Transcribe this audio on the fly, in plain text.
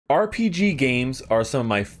RPG games are some of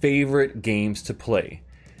my favorite games to play.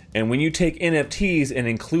 And when you take NFTs and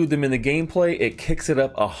include them in the gameplay, it kicks it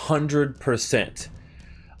up 100%.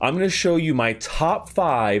 I'm going to show you my top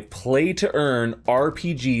 5 play-to-earn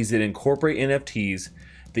RPGs that incorporate NFTs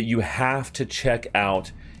that you have to check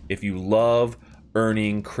out if you love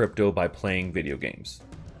earning crypto by playing video games.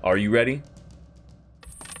 Are you ready?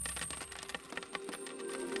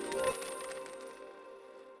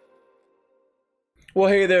 Well,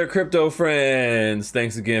 hey there, crypto friends.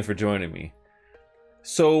 Thanks again for joining me.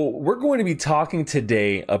 So we're going to be talking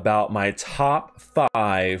today about my top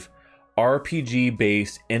 5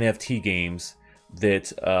 RPG-based NFT games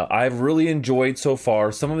that I've really enjoyed so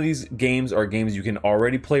far. Some of these games are games you can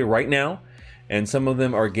already play right now, and some of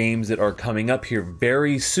them are games that are coming up here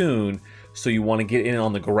very soon, so you want to get in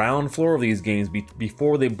on the ground floor of these games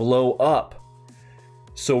before they blow up.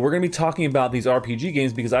 So we're going to be talking about these RPG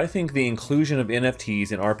games because I think the inclusion of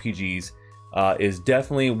NFTs and RPGs is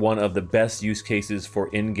definitely one of the best use cases for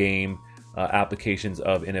in-game applications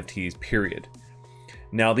of NFTs, period.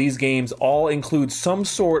 Now, these games all include some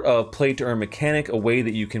sort of play-to-earn mechanic, a way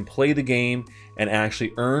that you can play the game and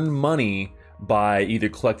actually earn money by either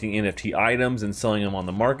collecting NFT items and selling them on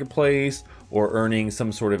the marketplace, or earning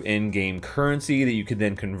some sort of in-game currency that you can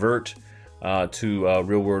then convert to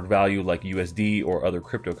real-world value like USD or other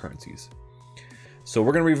cryptocurrencies. So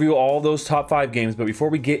we're going to review all those top 5 games, but before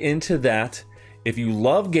we get into that, if you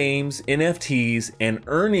love games, NFTs, and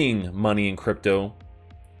earning money in crypto,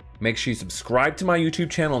 make sure you subscribe to my YouTube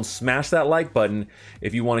channel and smash that like button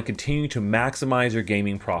if you want to continue to maximize your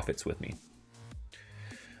gaming profits with me.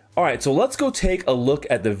 Alright, so let's go take a look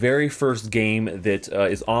at the very first game that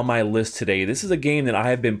is on my list today. This is a game that I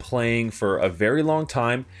have been playing for a very long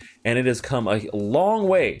time, and it has come a long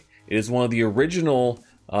way. It is one of the original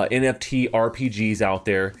NFT RPGs out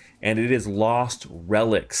there, and it is Lost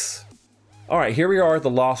Relics. Alright, here we are at the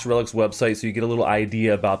Lost Relics website, so you get a little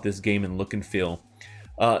idea about this game and look and feel.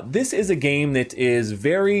 This is a game that is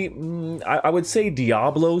very, I would say,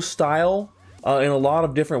 Diablo style in a lot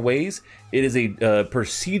of different ways. It is a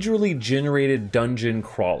procedurally generated dungeon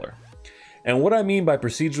crawler. And what I mean by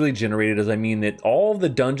procedurally generated is I mean that all the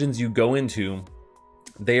dungeons you go into,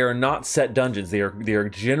 they are not set dungeons. They are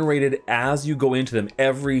generated as you go into them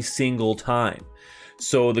every single time.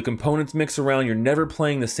 So the components mix around. You're never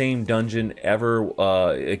playing the same dungeon ever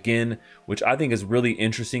again, which I think is really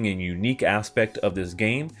interesting and unique aspect of this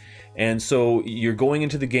game. And so you're going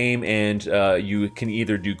into the game and you can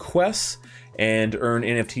either do quests and earn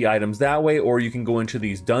NFT items that way, or you can go into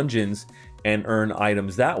these dungeons and earn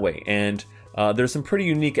items that way. And there's some pretty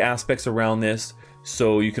unique aspects around this.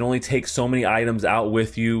 So you can only take so many items out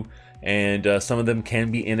with you, and some of them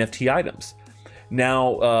can be NFT items.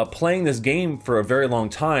 Now, playing this game for a very long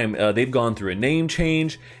time, they've gone through a name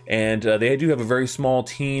change, and they do have a very small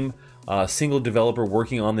team, single developer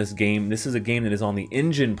working on this game. This is a game that is on the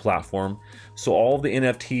Enjen platform, so all of the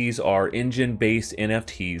NFTs are Enjen-based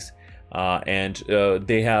NFTs, and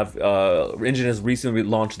they have Enjen has recently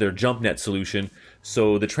launched their JumpNet solution,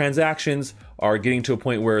 so the transactions are getting to a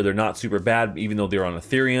point where they're not super bad, even though they're on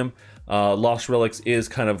Ethereum. Lost Relics is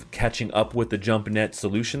kind of catching up with the JumpNet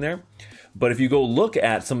solution there. But if you go look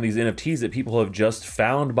at some of these NFTs that people have just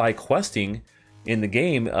found by questing in the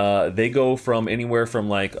game, they go from anywhere from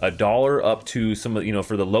like $1 up to some of,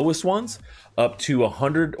 for the lowest ones, up to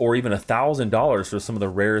 $100 or even $1,000 for some of the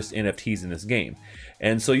rarest NFTs in this game.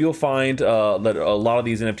 And so you'll find that a lot of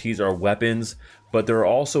these NFTs are weapons, but there are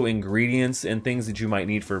also ingredients and things that you might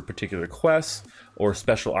need for particular quests or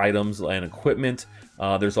special items and equipment.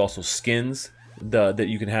 There's also skins that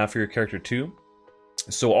you can have for your character too.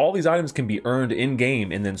 So all these items can be earned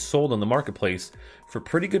in-game and then sold on the marketplace for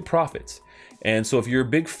pretty good profits. And so if you're a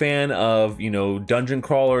big fan of, dungeon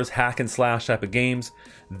crawlers, hack and slash type of games,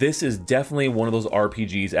 this is definitely one of those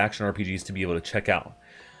RPGs, action RPGs, to be able to check out.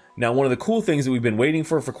 Now, one of the cool things that we've been waiting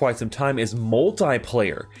for quite some time is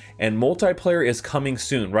multiplayer, and multiplayer is coming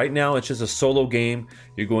soon. Right now, it's just a solo game.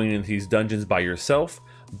 You're going into these dungeons by yourself,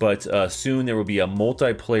 but soon there will be a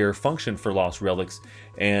multiplayer function for Lost Relics,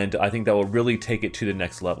 and I think that will really take it to the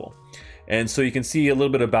next level. And so you can see a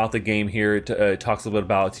little bit about the game here. It talks a little bit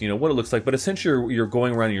about what it looks like, but essentially you're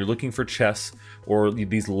going around and you're looking for chests or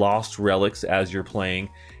these lost relics as you're playing.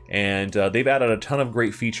 And they've added a ton of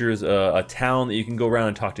great features, a town that you can go around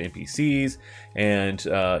and talk to NPCs, and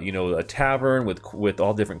a tavern with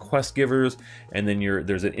all different quest givers, and then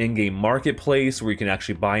there's an in-game marketplace where you can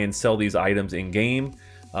actually buy and sell these items in-game,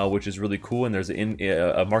 which is really cool, and there's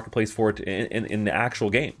a marketplace for it in the actual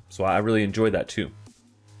game. So I really enjoy that too.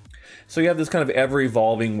 So you have this kind of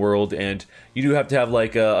ever-evolving world, and you do have to have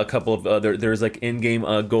like a couple of there's like in-game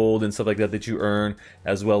gold and stuff like that that you earn,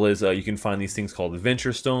 as well as you can find these things called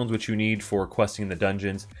adventure stones, which you need for questing in the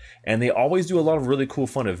dungeons. And they always do a lot of really cool,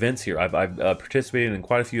 fun events here. I've participated in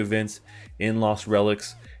quite a few events in Lost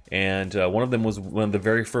Relics, and one of them was one of the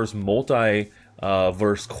very first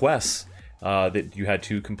multi-verse quests that you had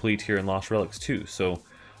to complete here in Lost Relics too. So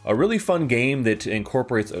a really fun game that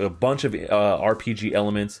incorporates a bunch of RPG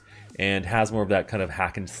elements and has more of that kind of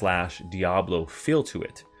hack and slash Diablo feel to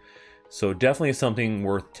it. So definitely something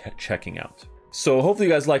worth checking out. So hopefully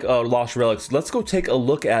you guys like Lost Relics. Let's go take a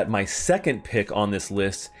look at my second pick on this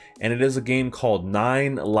list, and it is a game called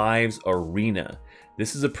 9 Lives Arena.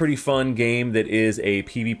 This is a pretty fun game that is a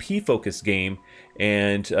PvP focused game,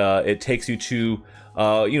 and it takes you to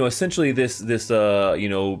essentially this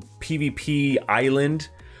PvP island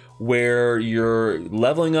where you're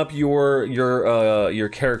leveling up your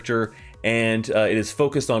character, and it is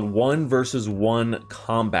focused on 1 versus 1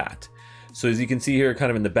 combat. So as you can see here,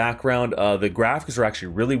 kind of in the background, the graphics are actually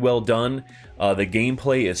really well done. The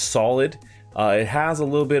gameplay is solid. It has a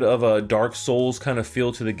little bit of a Dark Souls kind of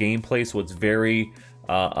feel to the gameplay, so it's very,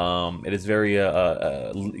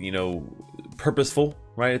 purposeful,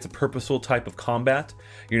 right? It's a purposeful type of combat.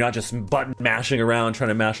 You're not just button mashing around trying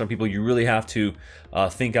to mash on people. You really have to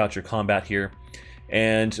think out your combat here.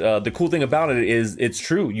 And the cool thing about it is it's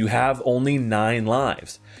true. You have only 9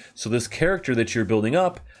 lives. So this character that you're building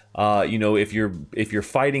up, if you're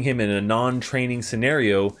fighting him in a non-training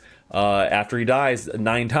scenario, after he dies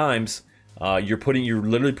 9 times, you're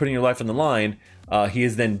literally putting your life on the line. He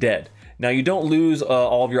is then dead. Now you don't lose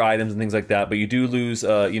all of your items and things like that, but you do lose,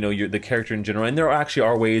 the character in general. And there actually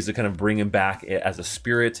are ways to kind of bring him back as a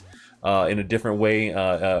spirit in a different way.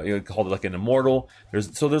 Called it like an immortal.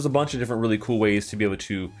 There's a bunch of different really cool ways to be able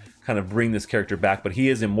to kind of bring this character back, but he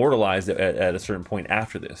is immortalized at a certain point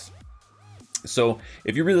after this. So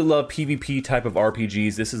if you really love PvP type of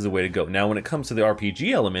RPGs, this is the way to go. Now when it comes to the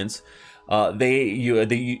RPG elements,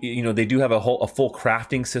 they do have a full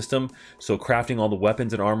crafting system. So crafting all the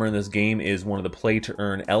weapons and armor in this game is one of the play to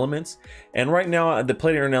earn elements. And right now, the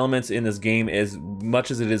play to earn elements in this game, as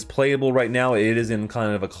much as it is playable right now, it is in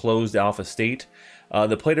kind of a closed alpha state.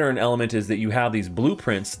 The play to earn element is that you have these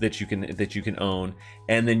blueprints that you can own,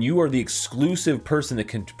 and then you are the exclusive person that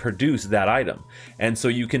can produce that item. And so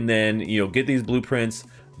you can then get these blueprints,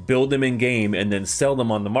 build them in game, and then sell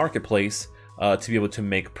them on the marketplace to be able to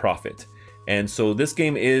make profit. And so this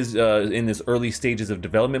game is in this early stages of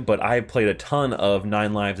development, but I've played a ton of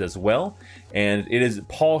 9 Lives as well, and it is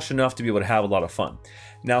polished enough to be able to have a lot of fun.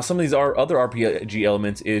 Now, some of these other RPG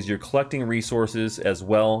elements is you're collecting resources as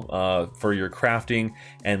well for your crafting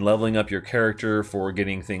and leveling up your character for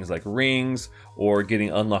getting things like rings or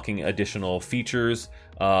unlocking additional features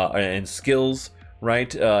and skills,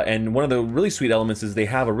 right? And one of the really sweet elements is they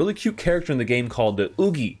have a really cute character in the game called the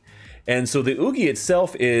Oogie. And so the Oogie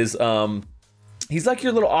itself is he's like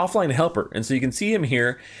your little offline helper, and so you can see him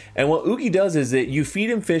here. And what Oogie does is that you feed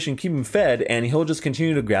him fish and keep him fed, and he'll just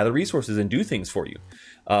continue to gather resources and do things for you.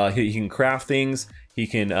 He can craft things. He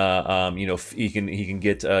can, he can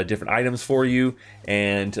get different items for you,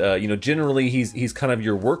 and generally he's kind of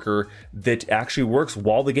your worker that actually works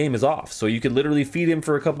while the game is off. So you could literally feed him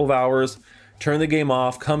for a couple of hours, turn the game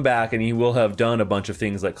off, come back, and he will have done a bunch of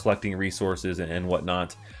things like collecting resources and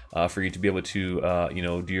whatnot for you to be able to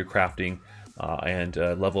do your crafting and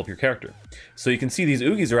level up your character. So you can see these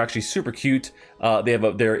Oogies are actually super cute. They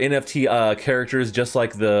have their NFT characters, just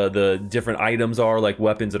like the different items are, like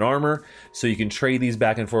weapons and armor. So you can trade these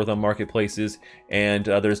back and forth on marketplaces, and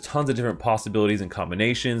there's tons of different possibilities and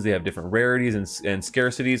combinations. They have different rarities and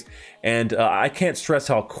scarcities, and I can't stress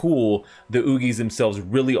how cool the Oogies themselves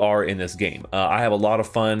really are in this game. I have a lot of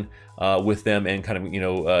fun with them, and kind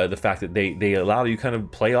of the fact that they allow you kind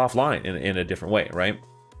of play offline in a different way, right?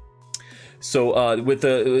 So with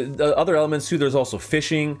the other elements too, there's also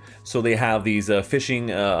fishing. So they have these fishing,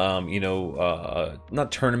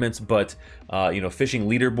 not tournaments, but fishing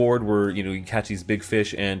leaderboard where you catch these big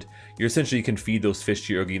fish, and you essentially can feed those fish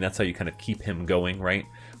to your Oogie, and that's how you kind of keep him going, right?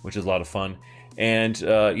 Which is a lot of fun. And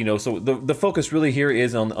so the focus really here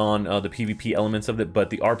is on the PvP elements of it, but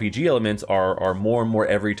the RPG elements are more and more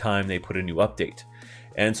every time they put a new update.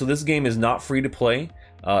 And so this game is not free to play.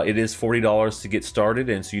 It is $40 to get started,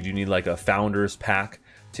 and so you do need like a founder's pack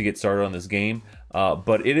to get started on this game.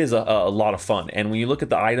 But it is a lot of fun. And when you look at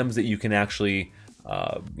the items that you can actually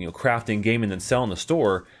craft in game and then sell in the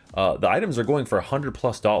store, the items are going for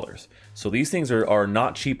 $100+. So these things are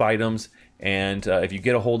not cheap items. And if you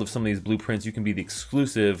get a hold of some of these blueprints, you can be the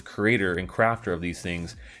exclusive creator and crafter of these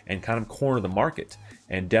things and kind of corner the market.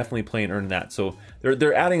 and definitely play and earn that. So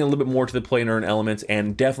they're adding a little bit more to the play and earn elements,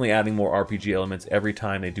 and definitely adding more RPG elements every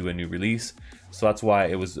time they do a new release. So that's why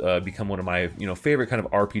it was become one of my favorite kind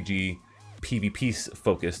of RPG PvP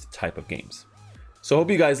focused type of games. So I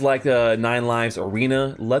hope you guys like Nine Lives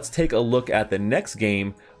Arena. Let's take a look at the next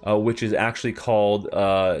game, which is actually called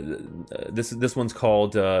this one's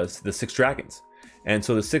called the Six Dragons. And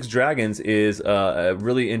so the Six Dragons is a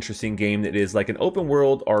really interesting game that is like an open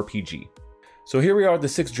world RPG. So here we are at the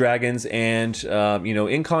Six Dragons, and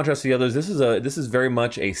in contrast to the others, this is very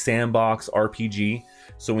much a sandbox RPG.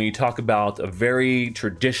 So when you talk about a very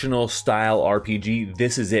traditional style RPG,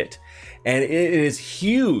 this is it. And it is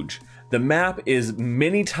huge. The map is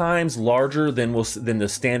many times larger than the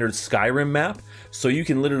standard Skyrim map, so you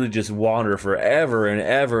can literally just wander forever and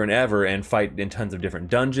ever and ever and fight in tons of different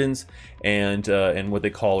dungeons and what they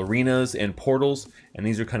call arenas and portals, and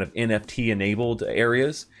these are kind of NFT enabled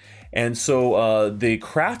areas. And so the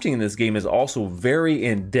crafting in this game is also very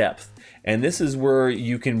in depth, and this is where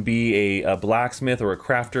you can be a blacksmith or a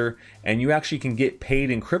crafter, and you actually can get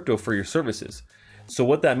paid in crypto for your services. So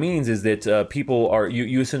what that means is that people are,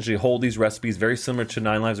 you essentially hold these recipes very similar to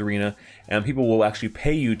Nine Lives Arena, and people will actually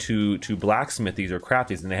pay you to blacksmith these or craft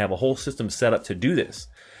these, and they have a whole system set up to do this.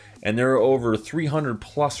 And there are over 300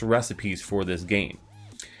 plus recipes for this game.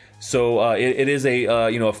 So it is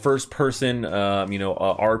a first person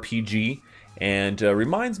RPG, and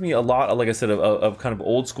reminds me a lot, like I said, of kind of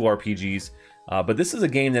old school RPGs. But this is a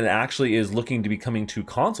game that actually is looking to be coming to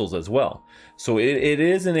consoles as well. So it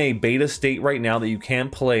is in a beta state right now that you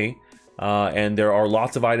can play, and there are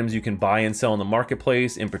lots of items you can buy and sell in the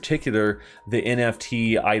marketplace, in particular the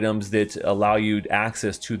NFT items that allow you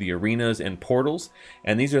access to the arenas and portals.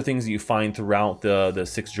 And these are things that you find throughout the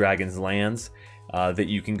Six Dragons lands that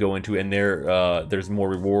you can go into, and there's more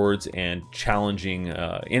rewards and challenging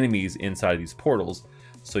enemies inside of these portals.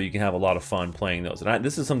 So you can have a lot of fun playing those. And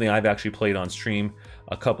this is something I've actually played on stream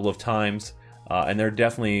a couple of times, and they're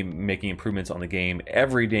definitely making improvements on the game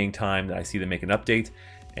every dang time that I see them make an update.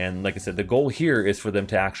 And like I said, the goal here is for them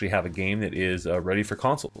to actually have a game that is ready for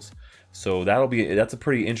consoles. So that's a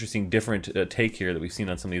pretty interesting, different take here that we've seen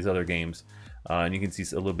on some of these other games. And you can see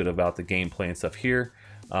a little bit about the gameplay and stuff here.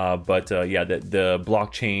 Yeah, the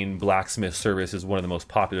blockchain blacksmith service is one of the most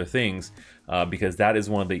popular things, because that is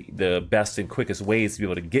one of the best and quickest ways to be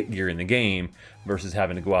able to get gear in the game versus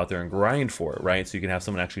having to go out there and grind for it, right? So you can have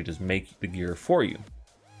someone actually just make the gear for you.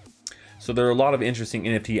 So there are a lot of interesting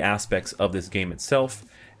NFT aspects of this game itself,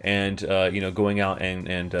 and going out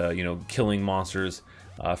and killing monsters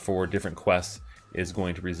for different quests is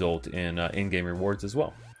going to result in in-game rewards as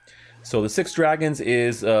well. So the Six Dragons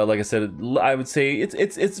is, like I said, I would say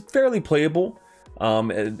it's fairly playable.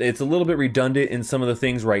 It's a little bit redundant in some of the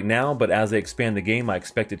things right now, but as they expand the game, I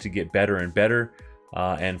expect it to get better and better,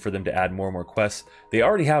 and for them to add more and more quests. They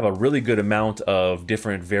already have a really good amount of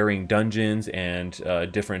different varying dungeons and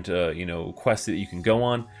different quests that you can go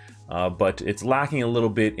on, but it's lacking a little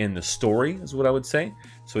bit in the story, is what I would say.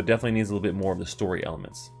 So it definitely needs a little bit more of the story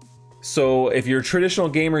elements. So if you're a traditional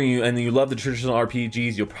gamer and you love the traditional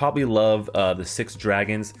RPGs, you'll probably love the Six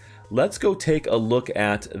Dragons. Let's go take a look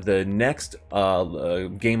at the next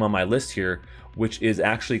game on my list here, which is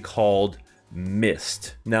actually called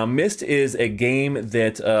Myst. Now, Myst is a game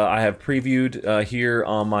that I have previewed here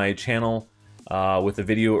on my channel with a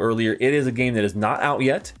video earlier. It is a game that is not out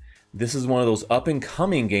yet. This is one of those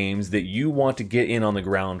up-and-coming games that you want to get in on the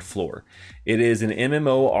ground floor. It is an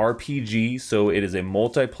MMORPG, so it is a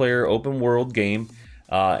multiplayer open-world game,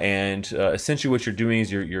 and essentially what you're doing is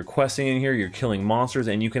you're questing in here, you're killing monsters,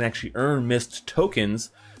 and you can actually earn Myst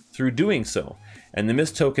tokens through doing so. And the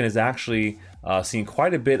Myst token is actually seen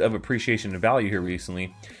quite a bit of appreciation and value here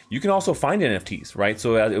recently. You can also find NFTs, right?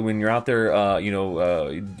 So when you're out there,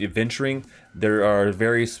 adventuring, there are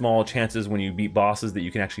very small chances when you beat bosses that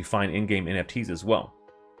you can actually find in-game NFTs as well.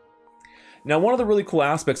 Now, one of the really cool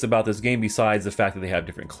aspects about this game, besides the fact that they have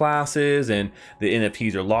different classes and the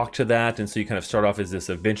NFTs are locked to that, and so you kind of start off as this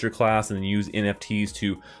adventure class and then use NFTs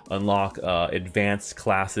to unlock advanced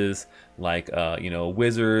classes like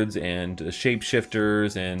wizards and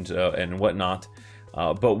shapeshifters and whatnot.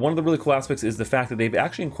 But one of the really cool aspects is the fact that they've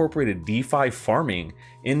actually incorporated DeFi farming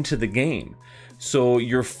into the game. So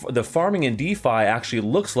the farming in DeFi actually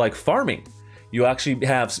looks like farming. You actually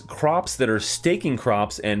have crops that are staking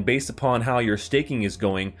crops, and based upon how your staking is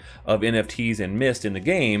going of NFTs and Myst in the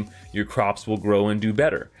game, your crops will grow and do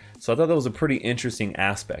better. So I thought that was a pretty interesting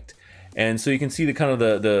aspect. And so you can see the kind of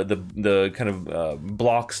the kind of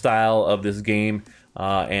block style of this game,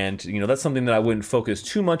 and that's something that I wouldn't focus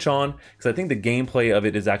too much on, because I think the gameplay of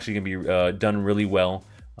it is actually going to be done really well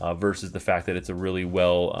versus the fact that it's a really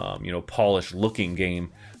well, polished looking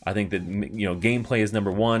game. I think that, gameplay is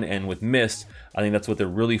number one, and with Myst, I think that's what they're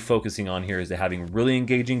really focusing on here, is they're having really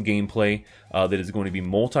engaging gameplay that is going to be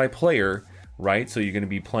multiplayer, right? So you're going to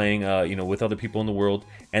be playing, with other people in the world,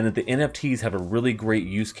 and that the NFTs have a really great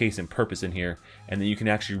use case and purpose in here, and that you can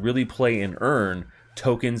actually really play and earn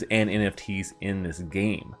tokens and NFTs in this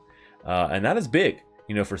game. And that is big,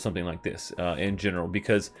 for something like this in general,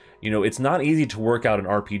 because, it's not easy to work out an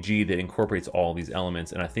RPG that incorporates all these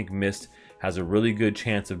elements. And I think Myst has a really good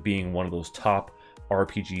chance of being one of those top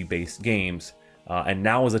RPG based games. And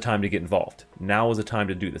now is the time to get involved. Now is the time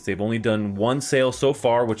to do this. They've only done one sale so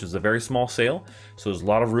far, which is a very small sale. So there's a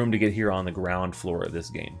lot of room to get here on the ground floor of this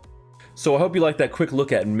game. So I hope you liked that quick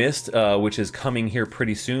look at Myst, which is coming here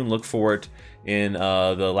pretty soon. Look for it in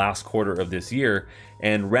the last quarter of this year.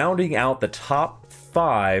 And rounding out the top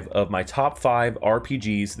 5 of my top 5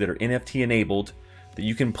 RPGs that are NFT enabled that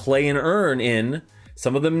you can play and earn in.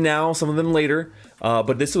 Some of them now, some of them later,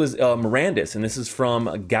 but this was Mirandus, and this is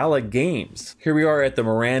from Gala Games. Here we are at the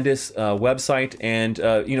Mirandus website, and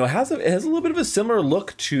it has a little bit of a similar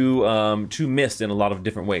look to Myst in a lot of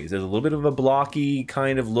different ways. There's a little bit of a blocky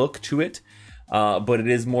kind of look to it, but it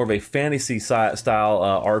is more of a fantasy style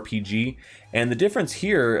RPG. And the difference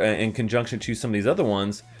here, in conjunction to some of these other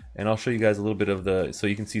ones, and I'll show you guys a little bit of so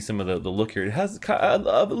you can see some of the look here. It has a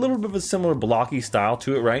little bit of a similar blocky style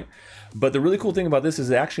to it, right? But the really cool thing about this is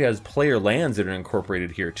it actually has player lands that are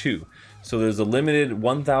incorporated here too. So there's a limited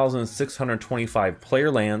 1,625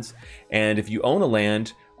 player lands, and if you own a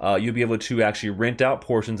land, you'll be able to actually rent out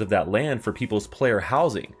portions of that land for people's player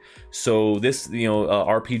housing. So this,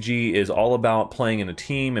 RPG is all about playing in a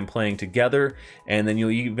team and playing together, and then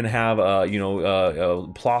you'll even have,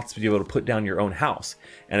 plots to be able to put down your own house.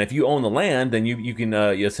 And if you own the land, then you can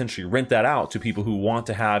essentially rent that out to people who want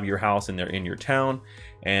to have your house in your town,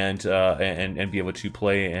 and be able to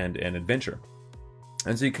play and adventure.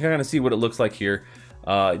 And so you can kind of see what it looks like here.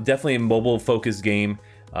 Definitely a mobile focused game.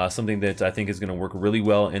 Something that I think is going to work really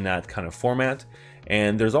well in that kind of format.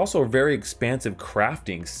 And there's also a very expansive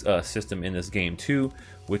crafting system in this game too,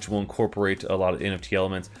 which will incorporate a lot of NFT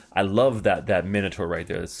elements. I love that Minotaur right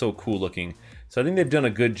there. It's so cool looking. So I think they've done a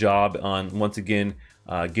good job on, once again,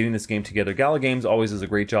 getting this game together. Gala Games always does a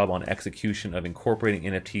great job on execution of incorporating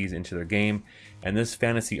NFTs into their game, and this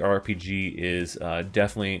fantasy RPG is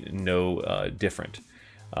definitely no different.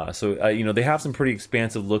 They have some pretty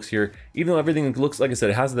expansive looks here. Even though everything looks, like I said,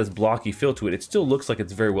 it has this blocky feel to it, it still looks like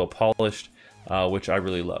it's very well polished, which I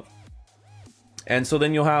really love. And so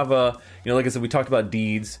then you'll have, like I said, we talked about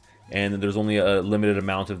deeds, and there's only a limited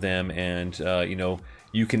amount of them, and,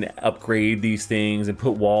 you can upgrade these things and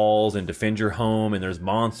put walls and defend your home, and there's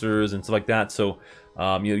monsters and stuff like that. So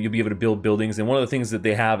you'll be able to build buildings. And one of the things that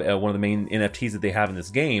they have, one of the main NFTs that they have in this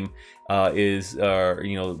game is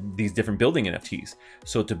these different building NFTs.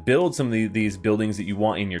 So to build some of these buildings that you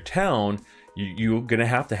want in your town, you're gonna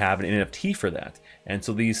have to have an NFT for that. And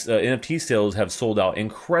so these NFT sales have sold out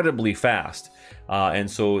incredibly fast.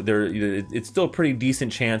 And so it's still a pretty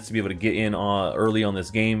decent chance to be able to get in early on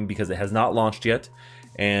this game, because it has not launched yet.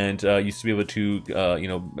 And you should be able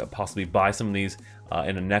to possibly buy some of these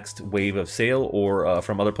in a next wave of sale or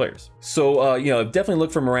from other players. So definitely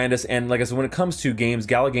look for Mirandus. And like I said, when it comes to games,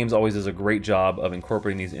 Gala Games always does a great job of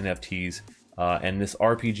incorporating these NFTs, and this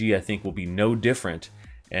RPG I think will be no different.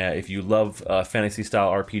 If you love fantasy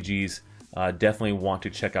style RPGs, definitely want to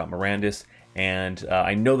check out Mirandus. And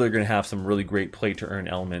I know they're going to have some really great play to earn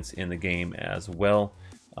elements in the game as well.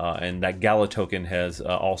 And that Gala token has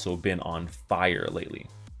also been on fire lately.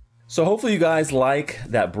 So hopefully you guys like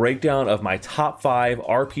that breakdown of my top 5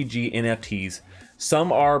 RPG NFTs.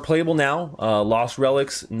 Some are playable now. Lost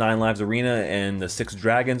Relics, 9 Lives Arena, and the 6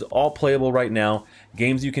 Dragons, all playable right now.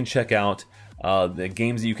 Games you can check out. The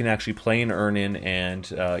games that you can actually play and earn in, and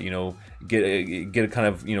get a kind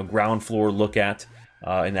of ground floor look at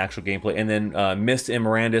in the actual gameplay. And then Myst and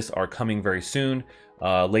Mirandus are coming very soon.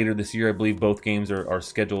 Later this year, I believe both games are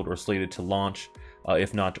scheduled or slated to launch,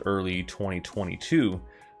 if not early 2022.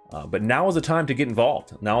 But now is the time to get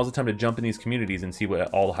involved. Now is the time to jump in these communities and see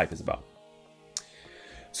what all the hype is about.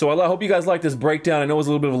 So I hope you guys like this breakdown. I know it was a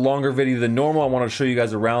little bit of a longer video than normal. I wanted to show you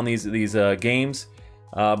guys around these games.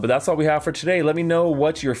 But that's all we have for today. Let me know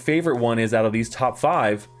what your favorite one is out of these top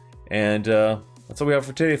 5. And that's all we have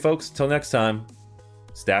for today, folks. Until next time,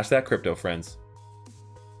 stash that crypto, friends.